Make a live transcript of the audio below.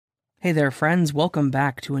Hey there, friends. Welcome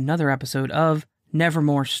back to another episode of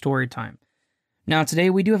Nevermore Storytime. Now, today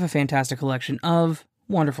we do have a fantastic collection of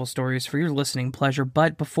wonderful stories for your listening pleasure,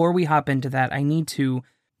 but before we hop into that, I need to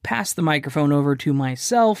pass the microphone over to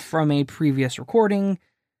myself from a previous recording,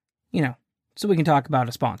 so we can talk about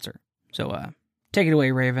a sponsor. So, take it away,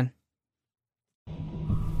 Raven.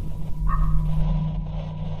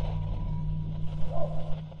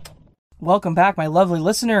 Welcome back, my lovely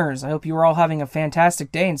listeners. I hope you are all having a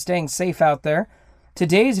fantastic day and staying safe out there.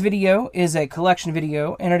 Today's video is a collection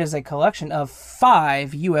video, and it is a collection of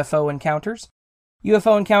 5 UFO encounters.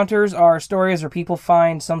 UFO encounters are stories where people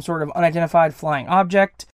find some sort of unidentified flying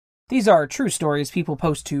object. These are true stories people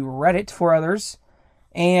post to Reddit for others,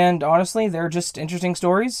 and honestly, they're just interesting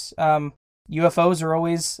stories. UFOs are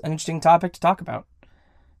always an interesting topic to talk about.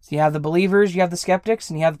 So you have the believers, you have the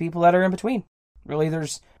skeptics, and you have the people that are in between. Really,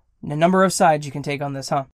 there's a number of sides you can take on this,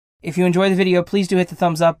 huh? If you enjoy the video, please do hit the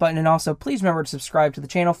thumbs up button, and also please remember to subscribe to the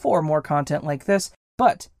channel for more content like this.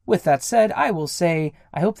 But with that said, I will say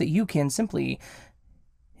I hope that you can simply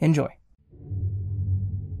enjoy.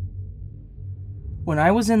 When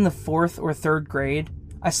I was in the 4th or 3rd grade,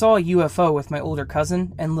 I saw a UFO with my older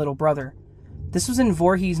cousin and little brother. This was in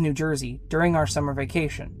Voorhees, New Jersey, during our summer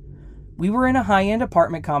vacation. We were in a high-end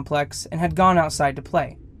apartment complex and had gone outside to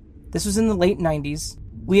play. This was in the late 90s.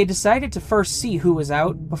 We had decided to first see who was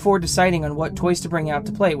out before deciding on what toys to bring out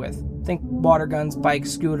to play with. Think water guns,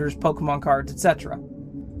 bikes, scooters, Pokemon cards, etc.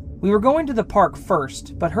 We were going to the park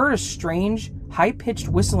first, but heard a strange, high-pitched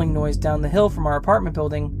whistling noise down the hill from our apartment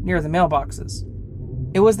building near the mailboxes.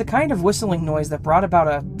 It was the kind of whistling noise that brought about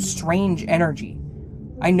a strange energy.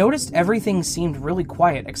 I noticed everything seemed really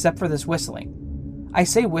quiet except for this whistling. I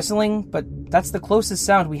say whistling, but that's the closest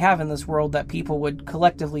sound we have in this world that people would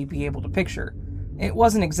collectively be able to picture. It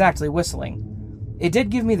wasn't exactly whistling. It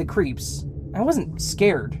did give me the creeps. I wasn't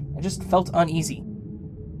scared, I just felt uneasy.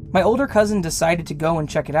 My older cousin decided to go and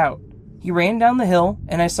check it out. He ran down the hill,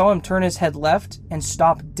 and I saw him turn his head left and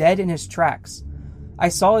stop dead in his tracks. I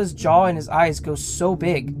saw his jaw and his eyes go so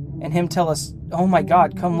big, and him tell us, "Oh my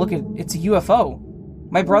god, come look it's a UFO."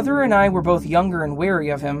 My brother and I were both younger and wary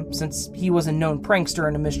of him, since he was a known prankster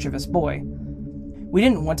and a mischievous boy. We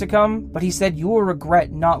didn't want to come, but he said you will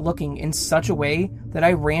regret not looking in such a way that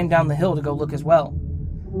I ran down the hill to go look as well.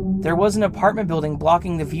 There was an apartment building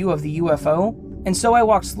blocking the view of the UFO, and so I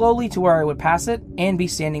walked slowly to where I would pass it and be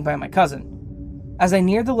standing by my cousin. As I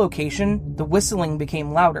neared the location, the whistling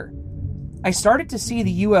became louder. I started to see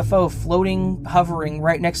the UFO floating, hovering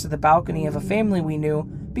right next to the balcony of a family we knew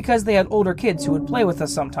because they had older kids who would play with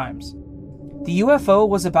us sometimes. The UFO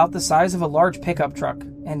was about the size of a large pickup truck,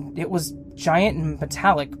 and it was giant and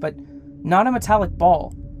metallic, but not a metallic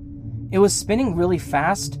ball. It was spinning really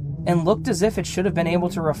fast and looked as if it should have been able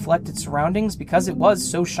to reflect its surroundings because it was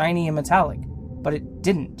so shiny and metallic, but it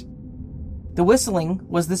didn't. The whistling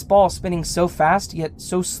was this ball spinning so fast yet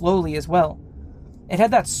so slowly as well. It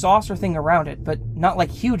had that saucer thing around it, but not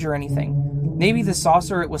like huge or anything. Maybe the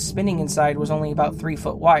saucer it was spinning inside was only about 3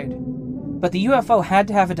 foot wide. But the UFO had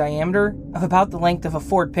to have a diameter of about the length of a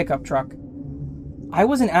Ford pickup truck. I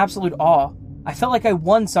was in absolute awe. I felt like I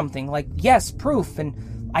won something, like, yes, proof, and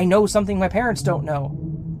I know something my parents don't know.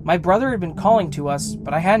 My brother had been calling to us,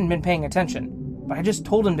 but I hadn't been paying attention. But I just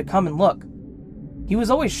told him to come and look. He was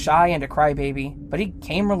always shy and a crybaby, but he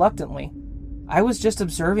came reluctantly. I was just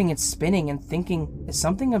observing it spinning and thinking, is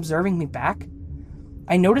something observing me back?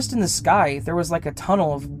 I noticed in the sky there was like a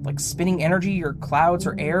tunnel of spinning energy or clouds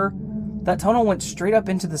or air. That tunnel went straight up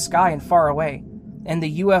into the sky and far away, and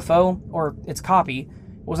the UFO, or its copy,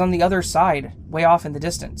 was on the other side, way off in the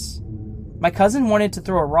distance. My cousin wanted to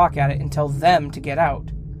throw a rock at it and tell them to get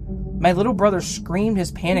out. My little brother screamed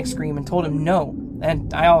his panic scream and told him no,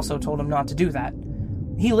 and I also told him not to do that.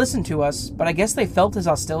 He listened to us, but I guess they felt his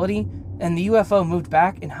hostility, and the UFO moved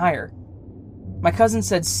back and higher. My cousin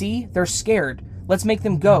said, "See, they're scared. Let's make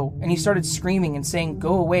them go," and he started screaming and saying,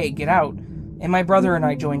 "Go away, get out," and my brother and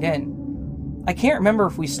I joined in. I can't remember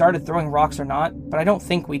if we started throwing rocks or not, but I don't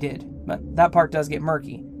think we did, but that part does get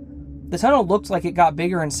murky. The tunnel looked like it got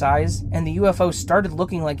bigger in size, and the UFO started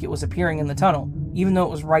looking like it was appearing in the tunnel, even though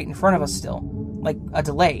it was right in front of us still, like a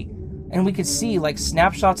delay, and we could see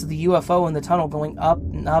snapshots of the UFO in the tunnel going up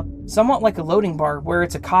and up, somewhat like a loading bar where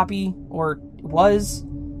it's a copy, or it was,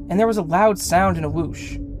 and there was a loud sound and a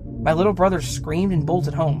whoosh. My little brother screamed and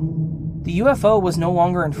bolted home. The UFO was no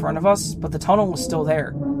longer in front of us, but the tunnel was still there,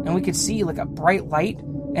 and we could see a bright light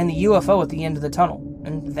and the UFO at the end of the tunnel,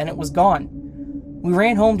 and then it was gone. We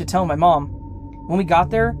ran home to tell my mom. When we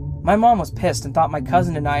got there, my mom was pissed and thought my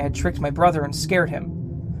cousin and I had tricked my brother and scared him.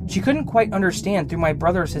 She couldn't quite understand through my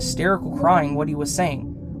brother's hysterical crying what he was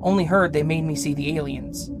saying, only heard they made me see the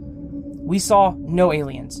aliens. We saw no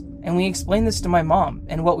aliens, and we explained this to my mom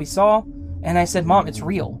and what we saw, and I said, "Mom, it's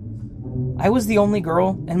real." I was the only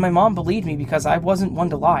girl, and my mom believed me because I wasn't one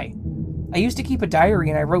to lie. I used to keep a diary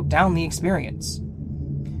and I wrote down the experience.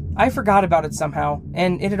 I forgot about it somehow,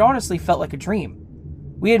 and it had honestly felt like a dream.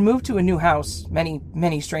 We had moved to a new house,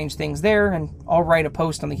 many strange things there, and I'll write a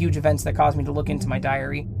post on the huge events that caused me to look into my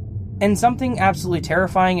diary. And something absolutely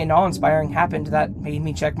terrifying and awe-inspiring happened that made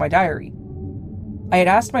me check my diary. I had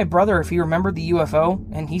asked my brother if he remembered the UFO,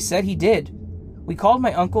 and he said he did. We called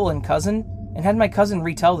my uncle and cousin, and had my cousin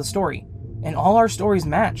retell the story, and all our stories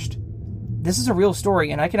matched. This is a real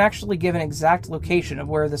story, and I can actually give an exact location of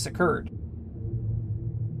where this occurred.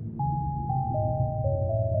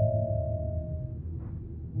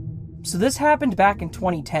 So this happened back in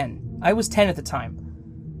 2010. I was 10 at the time.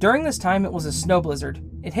 During this time, it was a snow blizzard.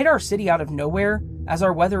 It hit our city out of nowhere, as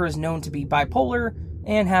our weather is known to be bipolar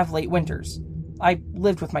and have late winters. I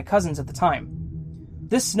lived with my cousins at the time.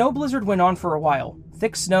 This snow blizzard went on for a while.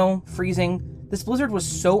 Thick snow, freezing. This blizzard was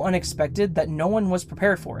so unexpected that no one was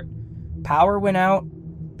prepared for it. Power went out,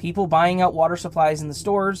 people buying out water supplies in the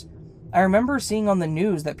stores. I remember seeing on the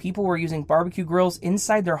news that people were using barbecue grills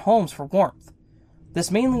inside their homes for warmth.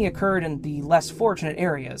 This mainly occurred in the less fortunate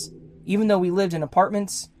areas. Even though we lived in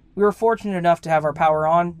apartments, we were fortunate enough to have our power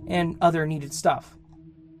on and other needed stuff.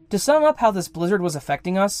 To sum up how this blizzard was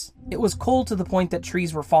affecting us, it was cold to the point that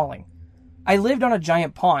trees were falling. I lived on a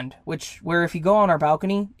giant pond, where if you go on our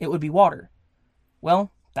balcony, it would be water.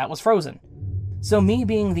 Well, that was frozen. So me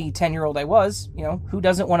being the 10-year-old I was, who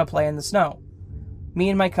doesn't want to play in the snow? Me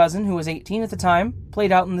and my cousin, who was 18 at the time,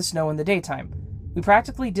 played out in the snow in the daytime. We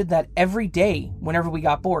practically did that every day whenever we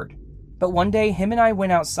got bored. But one day, him and I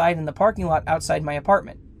went outside in the parking lot outside my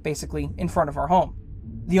apartment, basically in front of our home.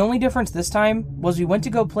 The only difference this time was we went to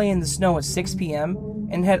go play in the snow at 6 p.m.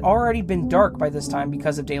 and it had already been dark by this time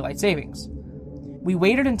because of daylight savings. We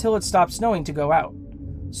waited until it stopped snowing to go out.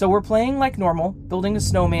 So we're playing like normal, building a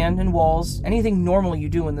snowman and walls, anything normal you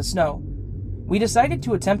do in the snow. We decided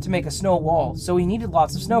to attempt to make a snow wall, so we needed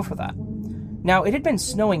lots of snow for that. Now, it had been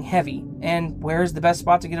snowing heavy, and where's the best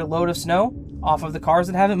spot to get a load of snow? Off of the cars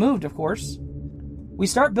that haven't moved, of course. We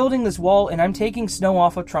start building this wall, and I'm taking snow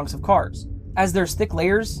off of trunks of cars. As there's thick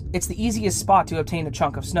layers, it's the easiest spot to obtain a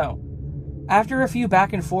chunk of snow. After a few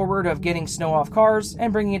back and forward of getting snow off cars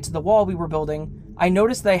and bringing it to the wall we were building, I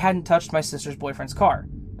noticed that I hadn't touched my sister's boyfriend's car.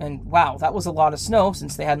 And wow, that was a lot of snow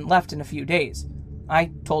since they hadn't left in a few days.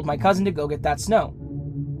 I told my cousin to go get that snow.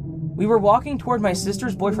 We were walking toward my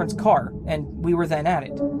sister's boyfriend's car, and we were then at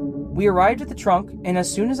it. We arrived at the trunk, and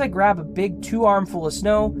as soon as I grab a big 2-arm full of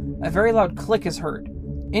snow, a very loud click is heard.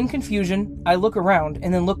 In confusion, I look around,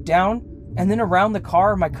 and then look down, and then around the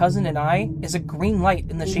car, my cousin and I, is a green light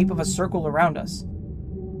in the shape of a circle around us.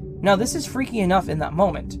 Now this is freaky enough in that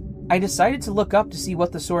moment. I decided to look up to see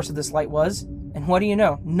what the source of this light was, and what do you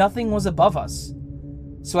know, nothing was above us.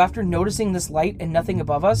 So after noticing this light and nothing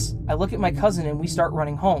above us, I look at my cousin and we start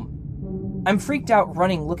running home. I'm freaked out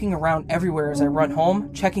running, looking around everywhere as I run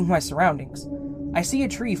home, checking my surroundings. I see a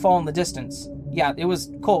tree fall in the distance. Yeah, it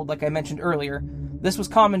was cold like I mentioned earlier. This was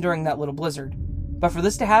common during that little blizzard. But for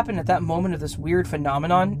this to happen at that moment of this weird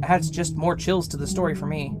phenomenon adds just more chills to the story for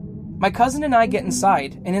me. My cousin and I get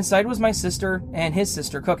inside, and inside was my sister and his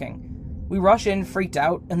sister cooking. We rush in, freaked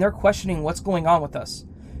out, and they're questioning what's going on with us.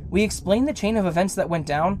 We explain the chain of events that went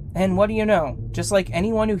down, and what do you know? Just like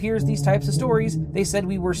anyone who hears these types of stories, they said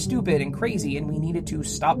we were stupid and crazy and we needed to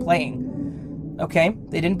stop playing. Okay,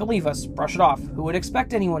 they didn't believe us. Brush it off. Who would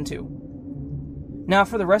expect anyone to? Now,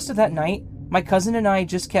 for the rest of that night, my cousin and I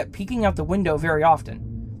just kept peeking out the window very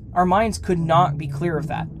often. Our minds could not be clear of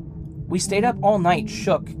that. We stayed up all night,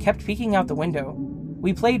 shook, kept peeking out the window.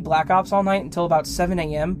 We played Black Ops all night until about 7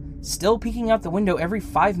 a.m., still peeking out the window every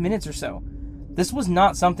 5 minutes or so. This was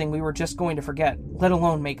not something we were just going to forget, let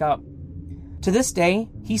alone make up. To this day,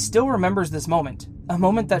 he still remembers this moment, a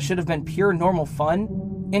moment that should have been pure normal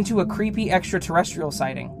fun, into a creepy extraterrestrial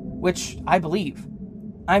sighting, which I believe.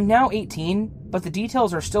 I'm now 18, but the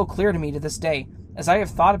details are still clear to me to this day, as I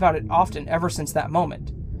have thought about it often ever since that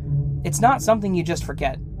moment. It's not something you just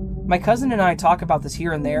forget. My cousin and I talk about this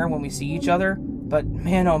here and there when we see each other, but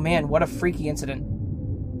man oh man, what a freaky incident.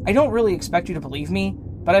 I don't really expect you to believe me,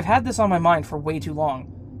 but I've had this on my mind for way too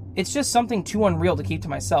long. It's just something too unreal to keep to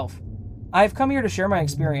myself. I've come here to share my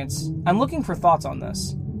experience. I'm looking for thoughts on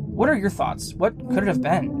this. What are your thoughts? What could it have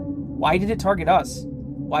been? Why did it target us?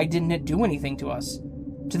 Why didn't it do anything to us?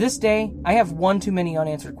 To this day, I have one too many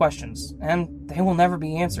unanswered questions, and they will never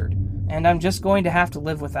be answered, and I'm just going to have to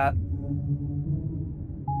live with that.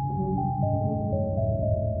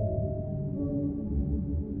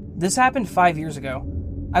 This happened 5 years ago.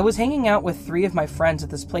 I was hanging out with 3 of my friends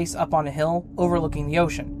at this place up on a hill overlooking the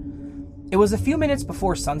ocean. It was a few minutes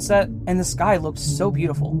before sunset, and the sky looked so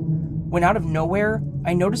beautiful. When out of nowhere,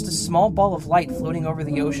 I noticed a small ball of light floating over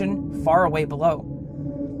the ocean, far away below.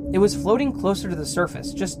 It was floating closer to the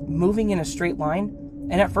surface, just moving in a straight line,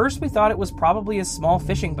 and at first we thought it was probably a small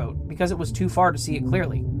fishing boat, because it was too far to see it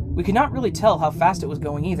clearly. We could not really tell how fast it was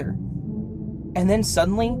going either. And then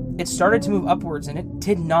suddenly, it started to move upwards, and it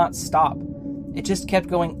did not stop. It just kept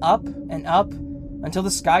going up and up, until the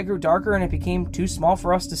sky grew darker and it became too small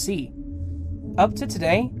for us to see. Up to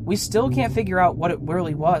today, we still can't figure out what it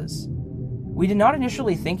really was. We did not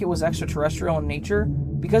initially think it was extraterrestrial in nature,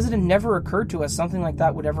 because it had never occurred to us something like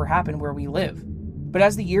that would ever happen where we live. But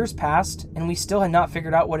as the years passed, and we still had not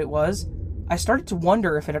figured out what it was, I started to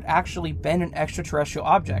wonder if it had actually been an extraterrestrial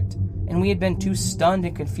object, and we had been too stunned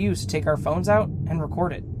and confused to take our phones out and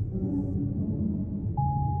record it.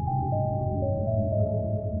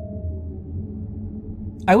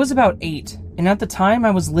 I was about 8, and at the time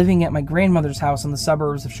I was living at my grandmother's house in the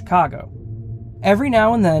suburbs of Chicago. Every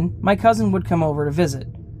now and then, my cousin would come over to visit.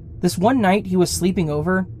 This one night he was sleeping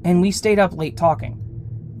over, and we stayed up late talking.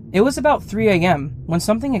 It was about 3 a.m. when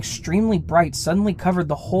something extremely bright suddenly covered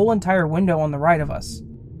the whole entire window on the right of us.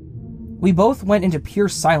 We both went into pure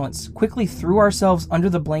silence, quickly threw ourselves under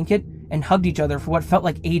the blanket, and hugged each other for what felt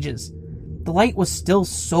like ages. The light was still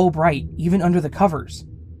so bright, even under the covers.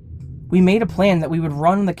 We made a plan that we would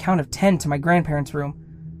run on the count of 10 to my grandparents'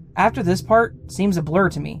 room. After this part seems a blur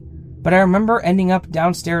to me, but I remember ending up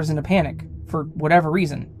downstairs in a panic, for whatever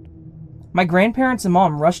reason. My grandparents and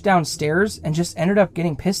mom rushed downstairs and just ended up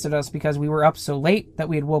getting pissed at us because we were up so late that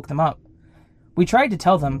we had woke them up. We tried to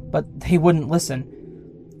tell them, but they wouldn't listen.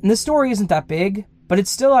 And the story isn't that big, but it's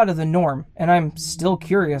still out of the norm, and I'm still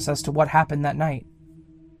curious as to what happened that night.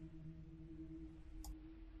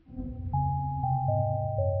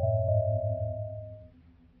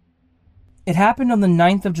 It happened on the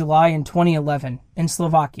 9th of July in 2011, in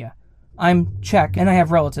Slovakia. I'm Czech, and I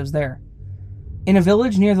have relatives there. In a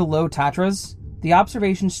village near the Low Tatras, the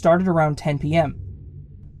observation started around 10 p.m.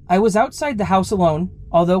 I was outside the house alone,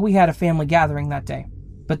 although we had a family gathering that day,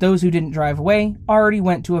 but those who didn't drive away already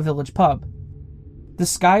went to a village pub. The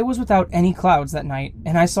sky was without any clouds that night,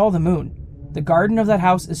 and I saw the moon. The garden of that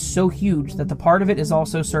house is so huge that the part of it is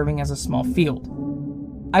also serving as a small field.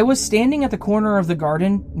 I was standing at the corner of the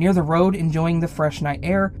garden, near the road, enjoying the fresh night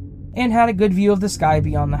air, and had a good view of the sky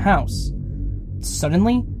beyond the house.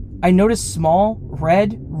 Suddenly, I noticed small,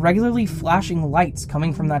 red, regularly flashing lights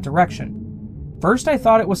coming from that direction. First I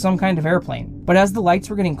thought it was some kind of airplane, but as the lights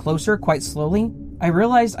were getting closer quite slowly, I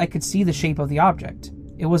realized I could see the shape of the object.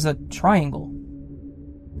 It was a triangle.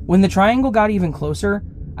 When the triangle got even closer,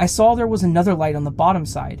 I saw there was another light on the bottom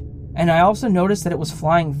side, and I also noticed that it was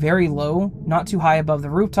flying very low, not too high above the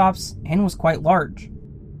rooftops, and was quite large.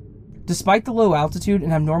 Despite the low altitude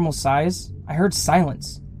and abnormal size, I heard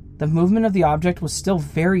silence. The movement of the object was still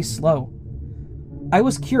very slow. I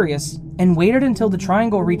was curious, and waited until the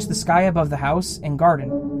triangle reached the sky above the house and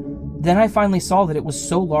garden. Then I finally saw that it was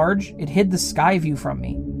so large, it hid the sky view from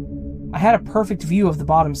me. I had a perfect view of the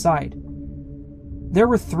bottom side. There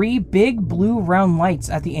were 3 big blue round lights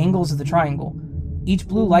at the angles of the triangle. Each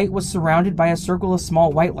blue light was surrounded by a circle of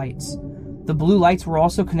small white lights. The blue lights were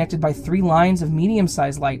also connected by 3 lines of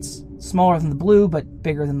medium-sized lights, smaller than the blue but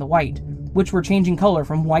bigger than the white, which were changing color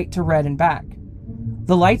from white to red and back.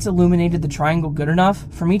 The lights illuminated the triangle good enough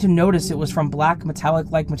for me to notice it was from black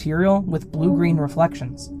metallic-like material with blue-green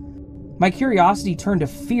reflections. My curiosity turned to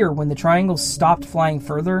fear when the triangle stopped flying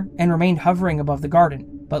further and remained hovering above the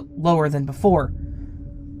garden, but lower than before.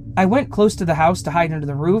 I went close to the house to hide under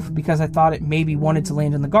the roof because I thought it maybe wanted to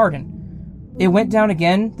land in the garden. It went down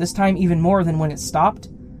again, this time even more than when it stopped,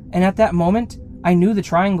 and at that moment, I knew the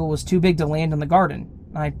triangle was too big to land in the garden.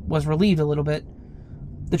 I was relieved a little bit.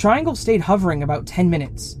 The triangle stayed hovering about 10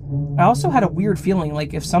 minutes. I also had a weird feeling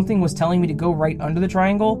like if something was telling me to go right under the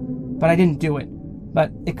triangle, but I didn't do it.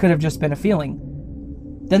 But it could have just been a feeling.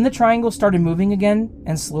 Then the triangle started moving again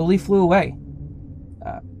and slowly flew away.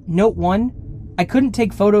 Note 1, I couldn't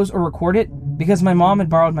take photos or record it because my mom had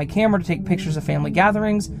borrowed my camera to take pictures of family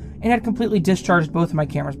gatherings and had completely discharged both of my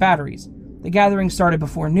camera's batteries. The gathering started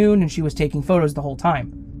before noon and she was taking photos the whole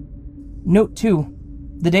time. Note 2,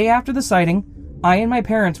 the day after the sighting, I and my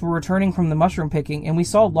parents were returning from the mushroom picking and we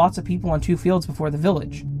saw lots of people on 2 fields before the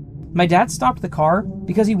village. My dad stopped the car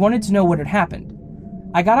because he wanted to know what had happened.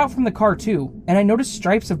 I got out from the car too, and I noticed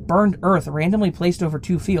stripes of burned earth randomly placed over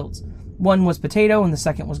 2 fields. One was potato and the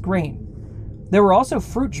second was grain. There were also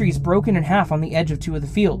fruit trees broken in half on the edge of 2 of the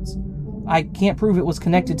fields. I can't prove it was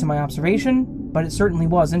connected to my observation, but it certainly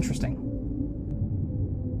was interesting.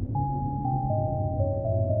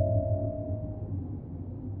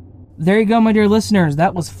 There you go, my dear listeners.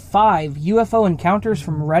 That was 5 UFO encounters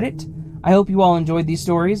from Reddit. I hope you all enjoyed these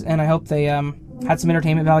stories, and I hope they had some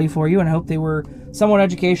entertainment value for you, and I hope they were somewhat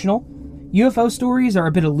educational. UFO stories are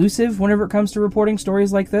a bit elusive whenever it comes to reporting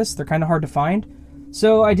stories like this. They're kind of hard to find.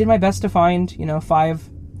 So I did my best to find, 5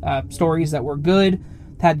 stories that were good,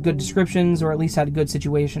 had good descriptions, or at least had a good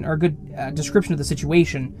situation, or a good description of the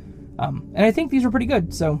situation. And I think these were pretty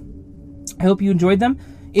good, so I hope you enjoyed them.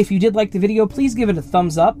 If you did like the video, please give it a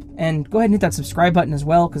thumbs up, and go ahead and hit that subscribe button as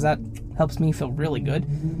well, because that helps me feel really good.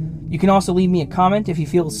 You can also leave me a comment if you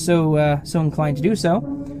feel so inclined to do so.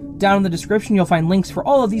 Down in the description, you'll find links for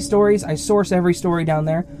all of these stories. I source every story down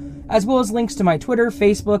there, as well as links to my Twitter,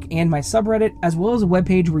 Facebook, and my subreddit, as well as a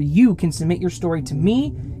webpage where you can submit your story to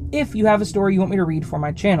me if you have a story you want me to read for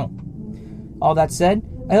my channel. All that said,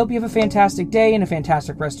 I hope you have a fantastic day and a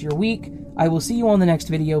fantastic rest of your week. I will see you on the next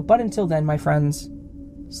video, but until then, my friends,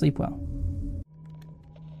 sleep well.